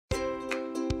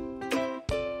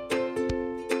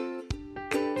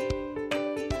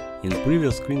In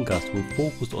previous screencast we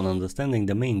focused on understanding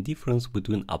the main difference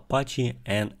between Apache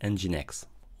and Nginx.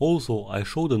 Also, I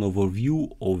showed an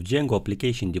overview of Django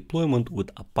application deployment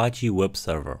with Apache Web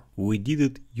Server. We did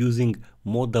it using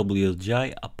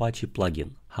WSGI Apache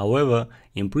plugin. However,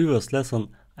 in previous lesson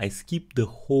I skipped the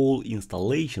whole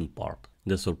installation part.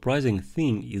 The surprising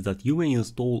thing is that you may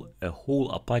install a whole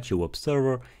Apache Web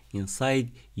Server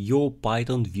inside your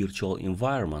Python virtual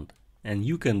environment. And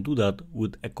you can do that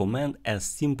with a command as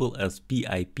simple as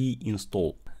pip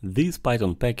install. This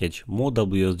Python package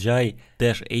WSGI-httpd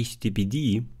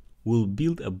will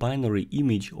build a binary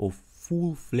image of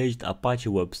full-fledged Apache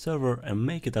web server and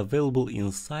make it available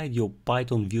inside your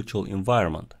Python virtual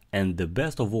environment. And the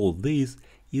best of all this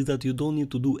is that you don't need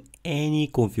to do any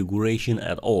configuration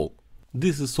at all.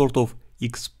 This is sort of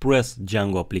express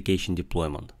Django application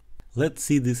deployment. Let's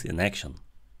see this in action.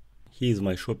 Here is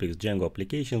my Shopix Django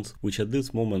applications, which at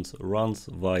this moment runs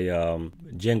via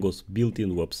Django's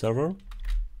built-in web server,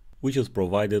 which is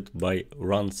provided by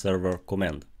run server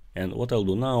command. And what I'll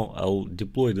do now, I'll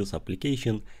deploy this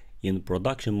application in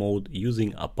production mode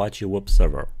using Apache web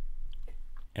server.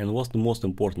 And what's the most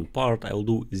important part, I'll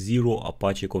do 0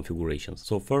 Apache configurations.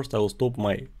 So first I will stop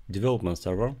my development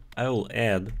server, I will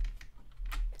add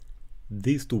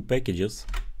these two packages,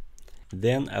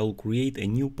 then I will create a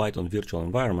new Python virtual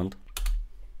environment,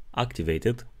 activate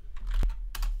it,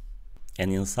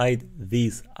 and inside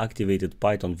this activated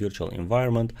Python virtual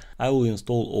environment I will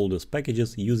install all these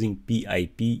packages using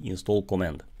pip install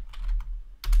command.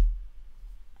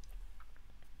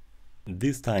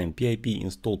 This time pip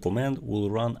install command will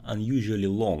run unusually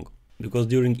long, because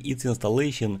during its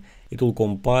installation it will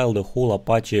compile the whole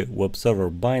Apache web server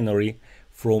binary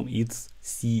from its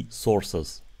C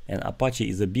sources. And Apache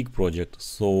is a big project,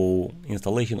 so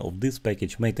installation of this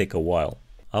package may take a while.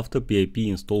 After pip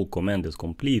install command is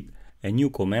complete, a new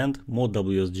command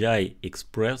modwsgi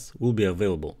express will be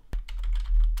available.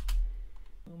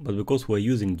 But because we're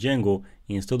using Django,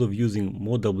 instead of using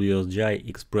modwsgi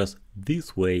express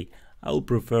this way, I will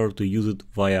prefer to use it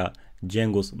via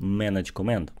Django's manage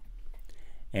command.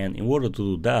 And in order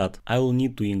to do that, I will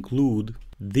need to include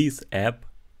this app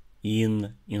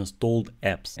in installed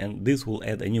apps, and this will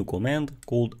add a new command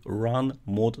called run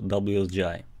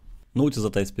modwsgi. Notice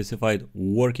that I specified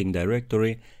working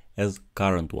directory as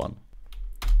current one.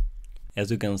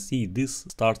 As you can see, this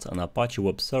starts an Apache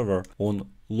web server on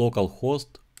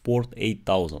localhost port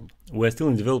 8000. We're still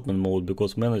in development mode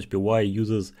because manage.py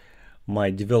uses my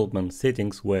development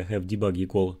settings where I have debug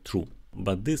equal true.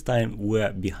 But this time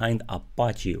we're behind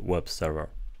Apache web server,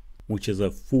 which is a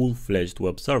full-fledged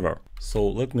web server. So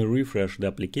let me refresh the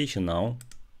application now.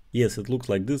 Yes, it looks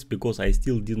like this because I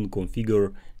still didn't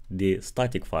configure the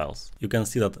static files. You can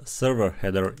see that server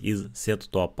header is set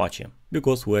to Apache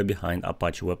because we're behind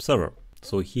Apache web server.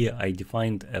 So here I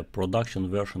defined a production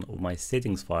version of my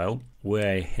settings file where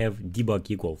I have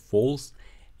debug equal false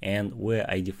and where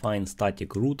I define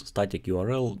static root, static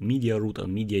URL, media root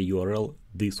and media URL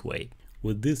this way.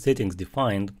 With these settings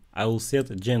defined, I will set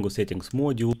Django settings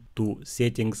module to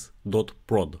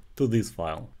settings.prod to this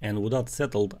file. And with that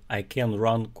settled, I can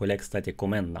run collect static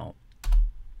command now.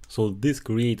 So this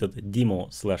created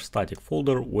demo/static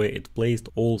folder where it placed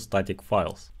all static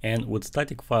files. And with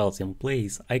static files in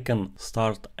place, I can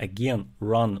start again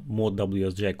run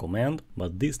modwsgi command,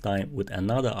 but this time with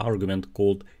another argument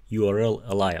called URL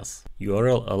alias.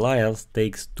 URL alias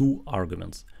takes two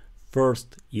arguments.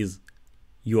 First is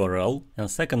URL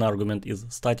and second argument is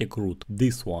static root,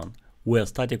 this one, where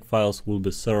static files will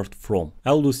be served from.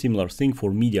 I'll do similar thing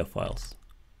for media files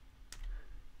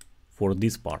for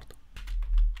this part.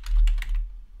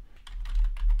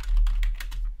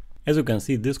 As you can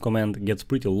see, this command gets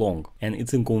pretty long and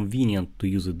it's inconvenient to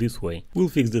use it this way. We'll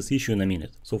fix this issue in a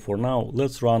minute. So for now,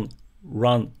 let's run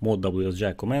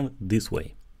modwsgi command this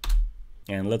way.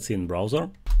 And let's see in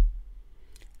browser.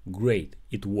 Great,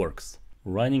 it works.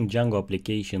 Running Django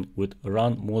application with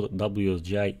run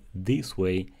modwsgi this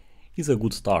way is a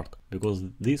good start, because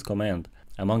this command,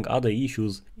 among other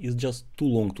issues, is just too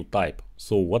long to type.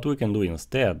 So what we can do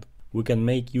instead, we can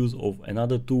make use of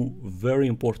another two very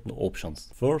important options.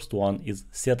 First one is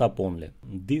setup only.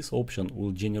 This option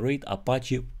will generate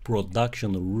Apache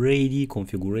production ready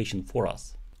configuration for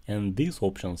us. And this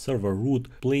option, server root,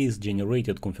 places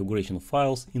generated configuration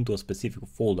files into a specific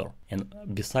folder. And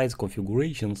besides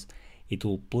configurations, it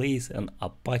will place an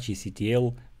Apache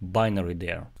CTL binary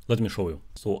there. Let me show you.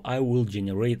 So I will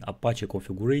generate Apache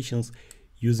configurations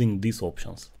using these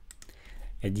options.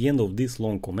 At the end of this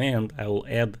long command, I will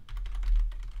add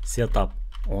setup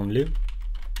only,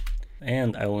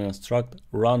 and I will instruct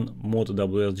run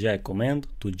modwsgi command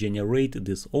to generate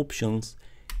these options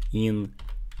in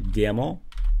demo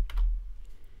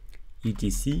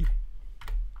etc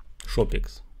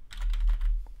shopics.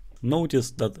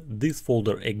 Notice that this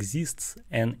folder exists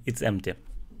and it's empty.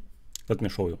 Let me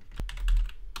show you.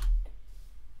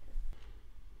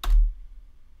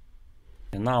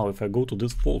 And now if I go to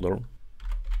this folder,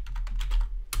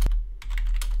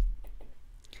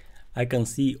 I can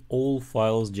see all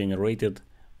files generated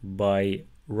by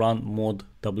run mod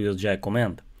WSGI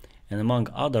command. And among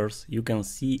others, you can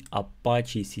see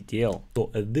Apache CTL. So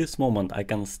at this moment, I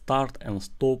can start and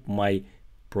stop my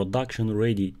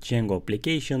production-ready Django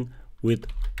application with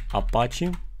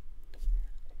Apache.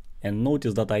 And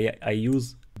notice that I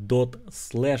use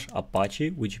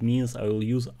 ./Apache, which means I will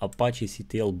use Apache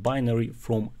CTL binary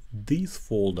from this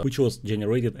folder, which was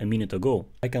generated a minute ago.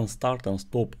 I can start and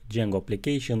stop Django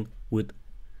application with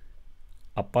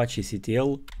Apache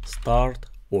CTL start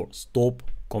or stop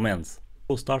commands.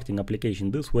 So starting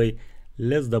application this way,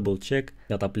 let's double check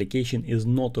that application is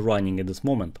not running at this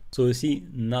moment. So you see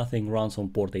nothing runs on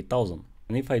port 8000.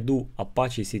 And if I do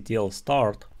Apache CTL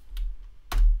start,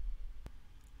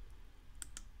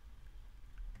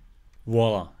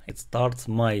 voila, it starts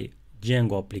my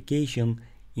Django application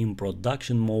in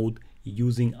production mode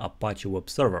using Apache Web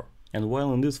Server. And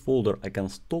while in this folder, I can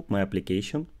stop my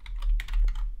application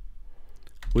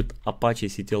with Apache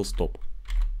CTL stop.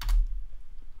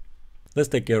 Let's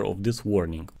take care of this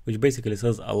warning, which basically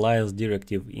says alias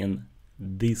directive in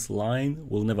this line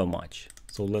will never match.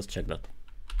 So let's check that.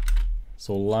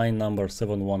 So line number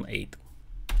 718.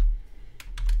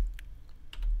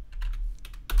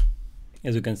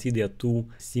 As you can see, there are two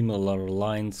similar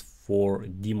lines for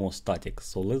demo static.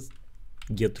 So let's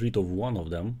get rid of one of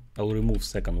them. I'll remove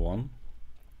second one.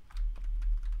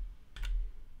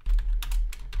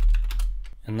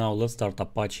 And now let's start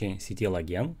Apache CTL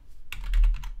again.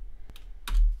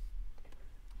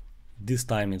 This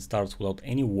time it starts without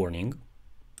any warning.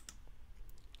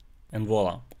 And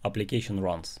voila, application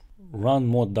runs. Run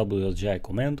mod WSGI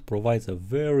command provides a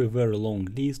very long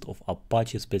list of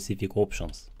Apache specific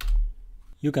options.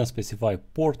 You can specify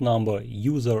port number,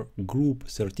 user, group,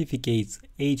 certificates,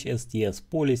 HSTS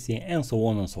policy, and so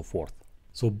on and so forth.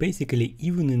 So basically,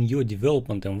 even in your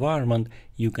development environment,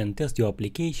 you can test your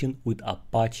application with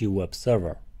Apache Web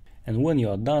Server. And when you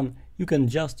are done, you can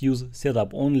just use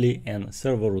setup only and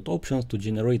server root options to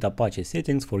generate Apache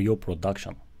settings for your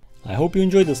production. I hope you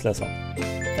enjoyed this lesson.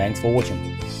 Thanks for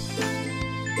watching.